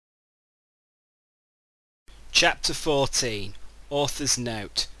Chapter 14. Author's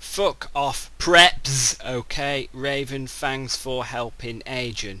note. Fuck off preps, okay? Raven, thanks for helping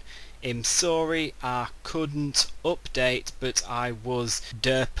agent. I'm sorry I couldn't update, but I was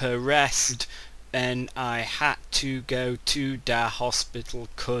depressed and I had to go to the hospital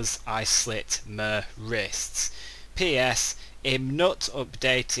 'cause I slit my wrists. PS. I'm not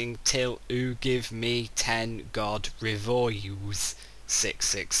updating till you give me 10 God reviews.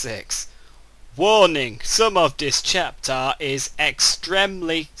 666. Warning, some of this chapter is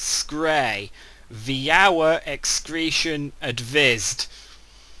extremely scray. Viewer excretion advised.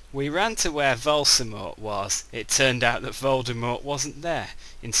 We ran to where Voldemort was. It turned out that Voldemort wasn't there.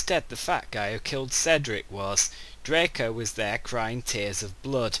 Instead, the fat guy who killed Cedric was. Draco was there crying tears of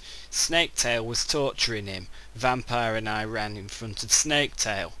blood. Snaketail was torturing him. Vampire and I ran in front of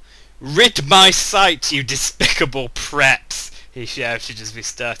Snaketail. "Rid my sight, you despicable preps!" he shouted as we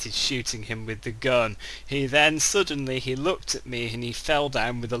started shooting him with the gun. Suddenly he looked at me and he fell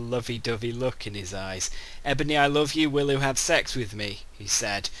down with a lovey-dovey look in his eyes. "Ebony, I love you, will you have sex with me?" he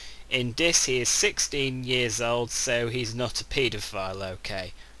said. In this he is 16 years old, so he's not a paedophile,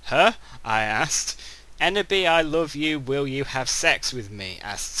 okay? Huh? I asked. "Eneby, I love you, will you have sex with me?"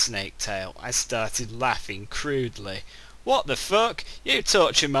 asked Snaketail. I started laughing crudely. "What the fuck? You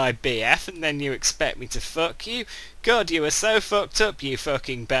torture my BF and then you expect me to fuck you? God, you are so fucked up, you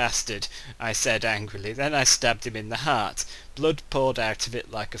fucking bastard," I said angrily. Then I stabbed him in the heart. Blood poured out of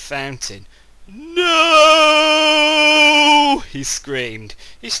it like a fountain. "No!" he screamed.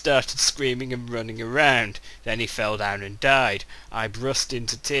 He started screaming and running around. Then he fell down and died. I burst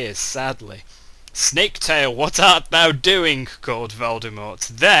into tears sadly. "Snaketail, what art thou doing?" called Voldemort.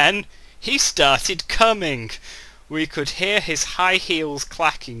 Then he started coming. We could hear his high heels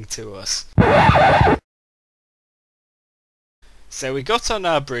clacking to us. So we got on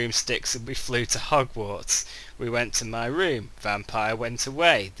our broomsticks and we flew to Hogwarts. We went to my room. Vampire went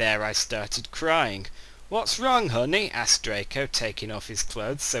away. There I started crying. "What's wrong, honey?" asked Draco, taking off his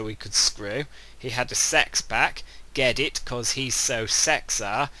clothes so we could screw. He had a sex pack. Get it, 'cause he's so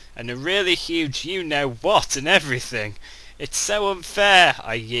sexar, and a really huge you-know-what and everything. "It's so unfair,"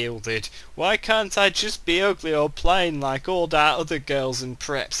 I yielded. "Why can't I just be ugly or plain like all that other girls and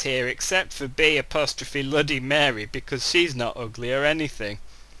preps here, except for B'' Mary, because she's not ugly or anything?"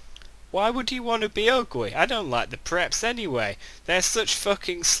 "Why would you want to be ugly? I don't like the preps anyway. They're such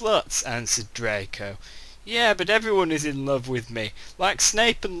fucking sluts," answered Draco. "Yeah, but everyone is in love with me. Like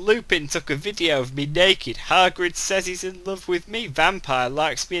Snape and Lupin took a video of me naked. Hagrid says he's in love with me. Vampire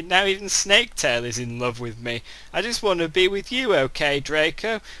likes me, and now even Snaketail is in love with me. I just want to be with you, okay,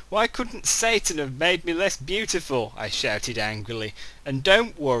 Draco? Why couldn't Satan have made me less beautiful?" I shouted angrily. "And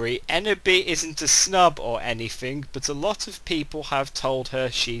don't worry, Eneby isn't a snob or anything, but a lot of people have told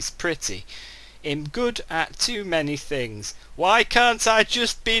her she's pretty. I'm good at too many things. Why can't I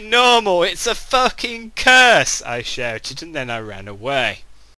just be normal? It's a fucking curse!" I shouted, and then I ran away.